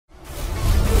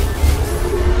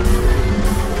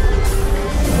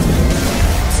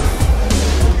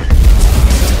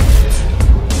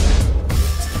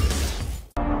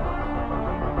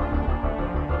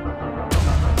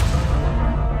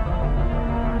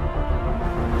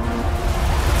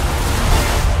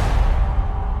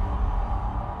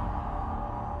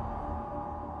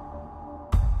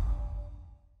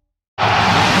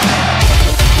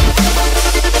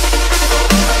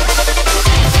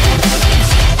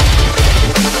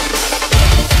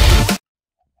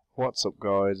What's up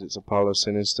guys, it's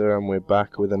Synyster and we're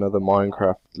back with another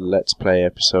Minecraft Let's Play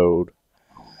episode.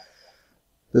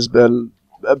 There's been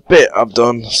a bit I've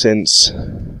done since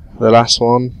the last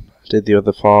one. Did the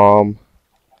other farm,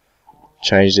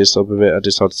 changed this up a bit. I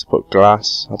decided to put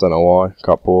glass, I don't know why,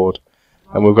 got bored.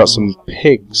 And we've got some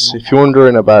pigs. If you're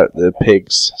wondering about the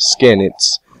pig's skin,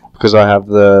 it's because I have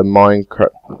the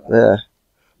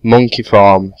Monkey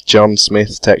Farm John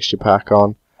Smith texture pack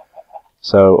on.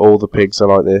 So all the pigs are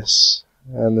like this,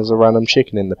 and there's a random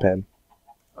chicken in the pen.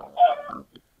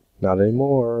 Not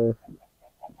anymore.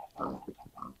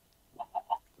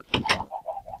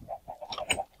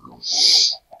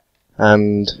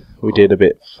 And we did a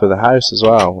bit for the house as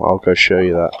well. I'll go show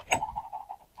you that.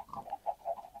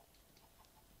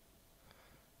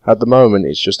 At the moment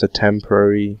it's just a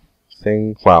temporary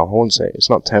thing. Well, I won't say it's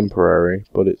not temporary,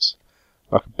 but it's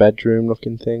like a bedroom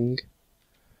looking thing.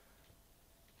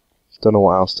 Don't know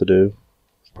what else to do.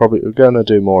 Probably we're going to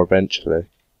do more eventually.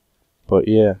 But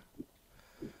yeah.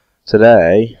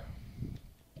 Today.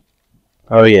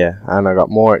 Oh yeah, and I got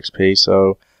more XP,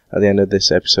 so at the end of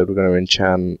this episode we're going to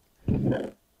enchant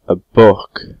a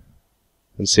book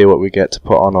and see what we get to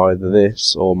put on either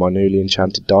this or my newly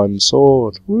enchanted diamond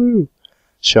sword. Woo!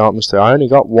 Sharpness 3. I only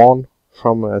got one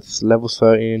from a level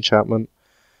 30 enchantment.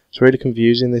 It's really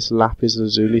confusing, this lapis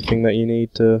lazuli thing that you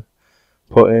need to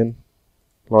put in.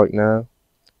 Like now,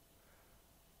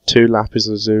 2 lapis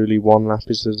lazuli, 1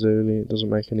 lapis lazuli. It doesn't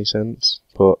make any sense,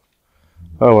 but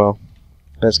oh well.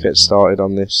 Let's get started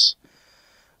on this.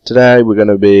 Today we're going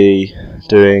to be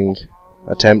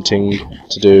attempting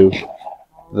to do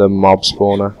the mob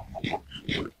spawner.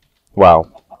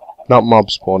 Well, not mob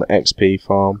spawner, XP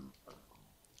farm,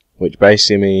 which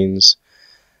basically means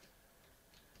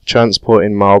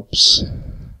transporting mobs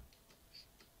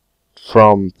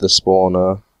from the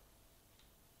spawner,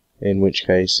 in which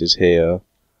case is here,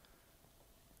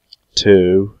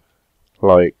 to,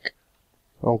 like,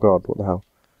 oh god, what the hell,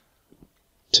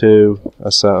 to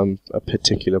a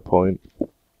particular point.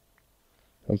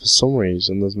 And for some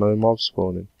reason there's no mob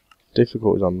spawning.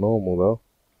 Difficulty's on normal though.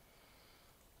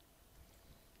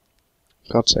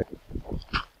 God's sake.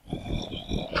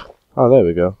 Oh, there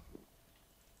we go.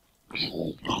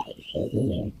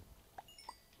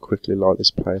 Quickly light this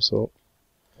place up.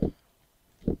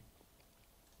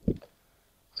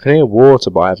 I can hear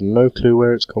water, but I have no clue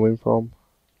where it's coming from.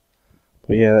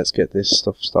 But yeah, let's get this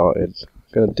stuff started.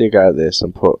 I'm going to dig out this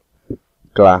and put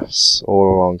glass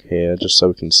all along here, just so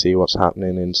we can see what's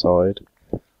happening inside.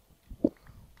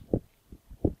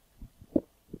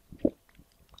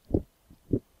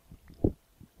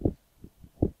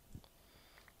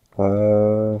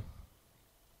 Don't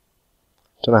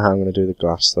know how I'm going to do the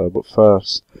glass though, but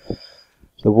first,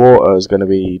 the water is going to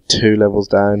be 2 levels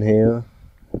down here,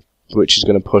 which is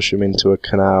going to push them into a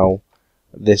canal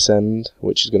at this end,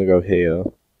 which is going to go here,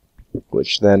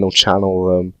 which then will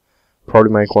channel them, probably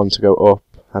make one to go up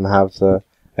and have the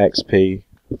XP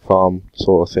farm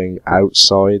sort of thing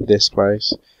outside this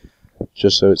place,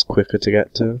 just so it's quicker to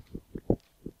get to.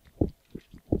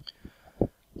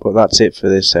 But that's it for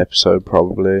this episode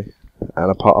probably,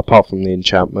 and apart from the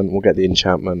enchantment, we'll get the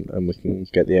enchantment and we can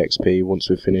get the XP once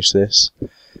we finish this,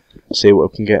 see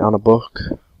what we can get on a book.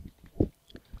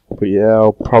 But yeah,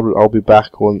 I'll be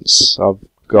back once I've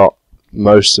got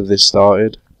most of this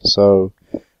started. So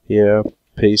yeah,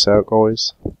 peace out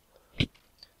guys.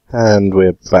 And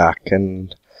we're back,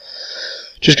 and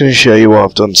just going to show you what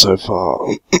I've done so far.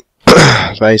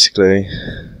 Basically,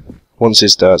 once it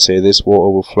starts here, this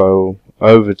water will flow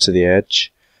over to the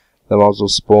edge. The mobs will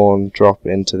spawn, drop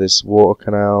into this water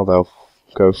canal. They'll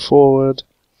go forward,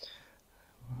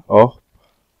 up,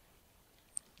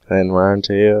 then round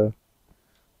here.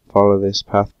 Follow this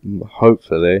path,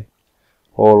 hopefully,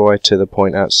 all the way to the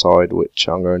point outside, which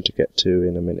I'm going to get to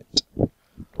in a minute.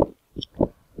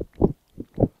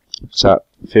 It's at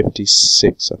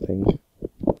 56, I think.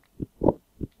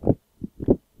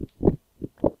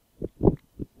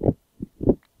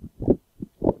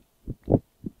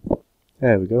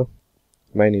 There we go.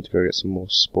 May need to go get some more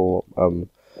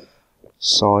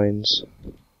signs.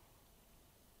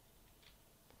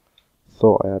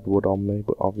 Thought I had wood on me,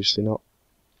 but obviously not.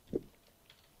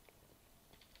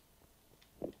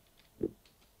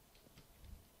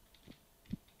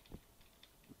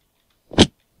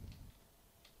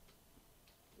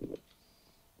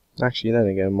 Actually, then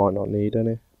again, might not need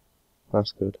any.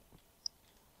 That's good.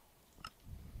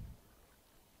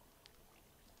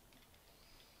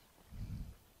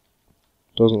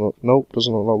 Doesn't look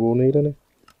like we'll need any.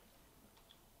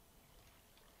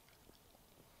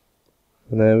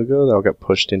 And there we go, they'll get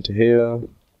pushed into here.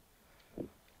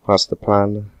 That's the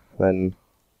plan. Then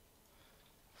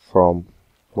from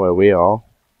where we are,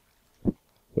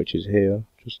 which is here.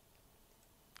 Just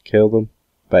kill them,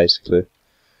 basically.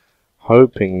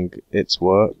 Hoping it's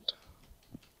worked.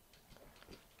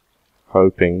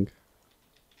 Hoping.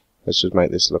 Let's just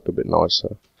make this look a bit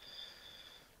nicer.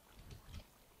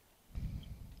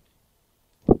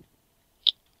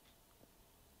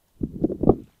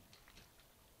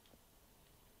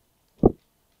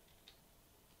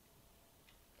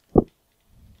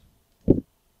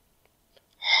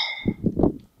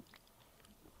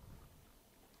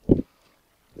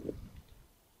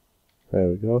 There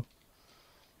we go.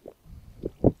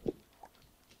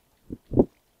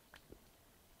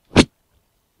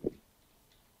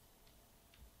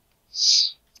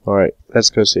 Alright, let's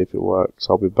go see if it works.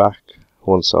 I'll be back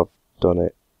once I've done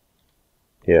it.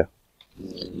 Yeah.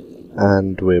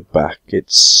 And we're back.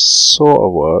 It sort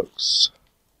of works.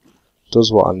 Does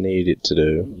what I need it to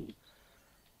do.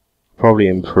 Probably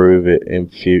improve it in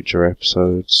future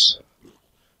episodes.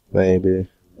 Maybe.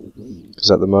 Because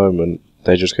at the moment,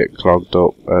 they just get clogged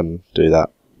up and do that.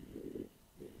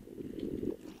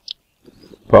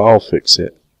 But I'll fix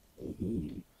it.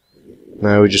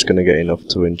 Now we're just going to get enough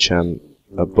to enchant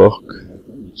a book.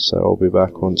 So I'll be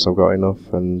back once I've got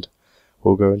enough and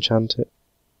we'll go enchant it.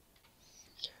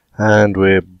 And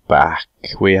we're back.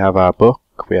 We have our book,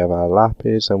 we have our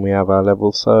lapis, and we have our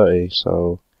level 30.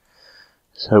 So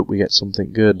let's hope we get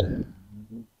something good.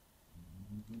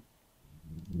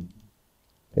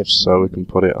 If so, we can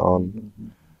put it on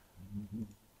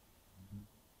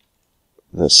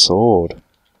the sword.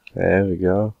 There we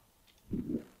go.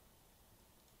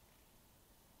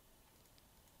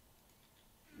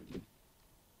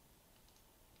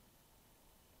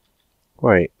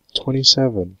 Wait,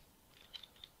 27.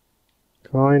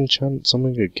 Can I enchant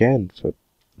something again for...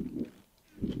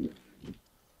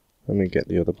 Let me get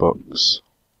the other books.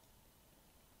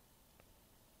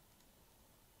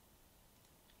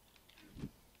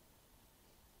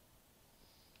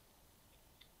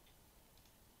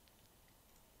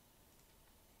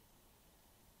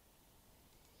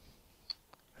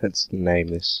 Let's name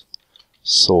this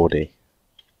Swordy.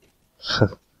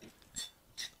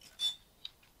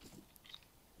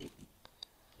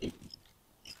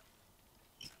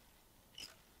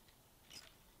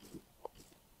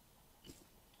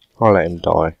 I'll let him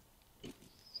die.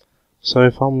 So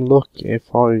if I'm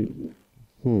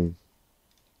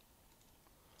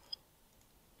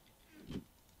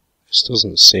this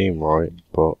doesn't seem right,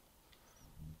 but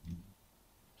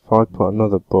if I put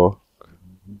another book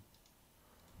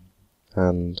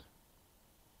and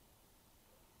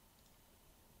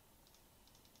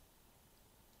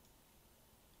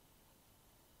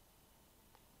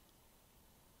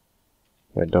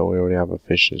wait, don't we already have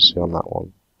efficiency on that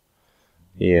one?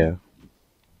 Yeah.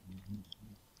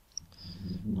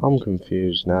 I'm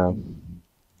confused now.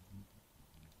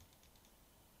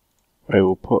 Wait,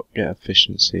 we'll get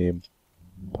efficiency and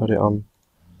put it on.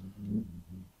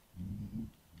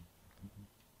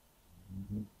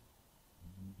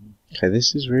 Okay,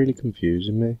 this is really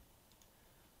confusing me.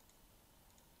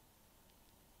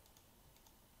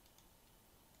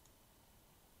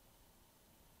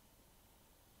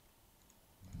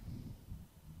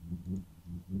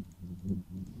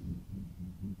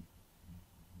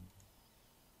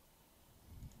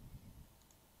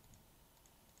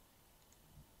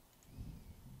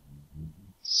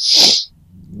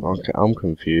 Okay, I'm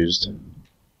confused.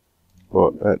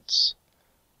 But let's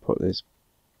put this...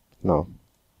 No.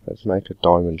 Let's make a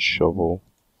diamond shovel.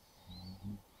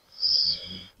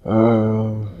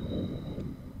 Put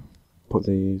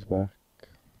these back.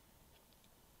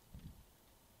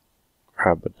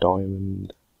 Grab a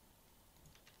diamond.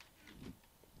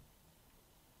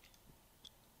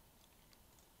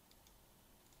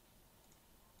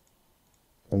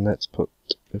 And let's put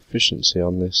efficiency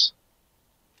on this.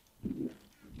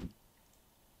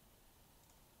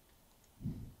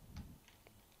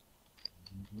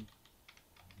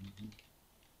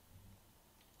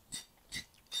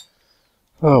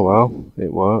 Oh well,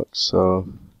 it works, so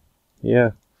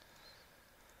yeah.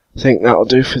 I think that'll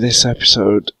do for this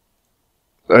episode.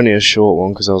 Only a short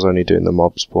one because I was only doing the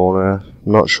mob spawner.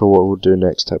 I'm not sure what we'll do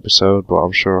next episode, but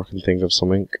I'm sure I can think of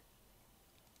something.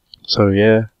 So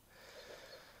yeah.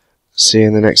 See you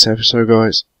in the next episode,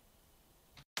 guys.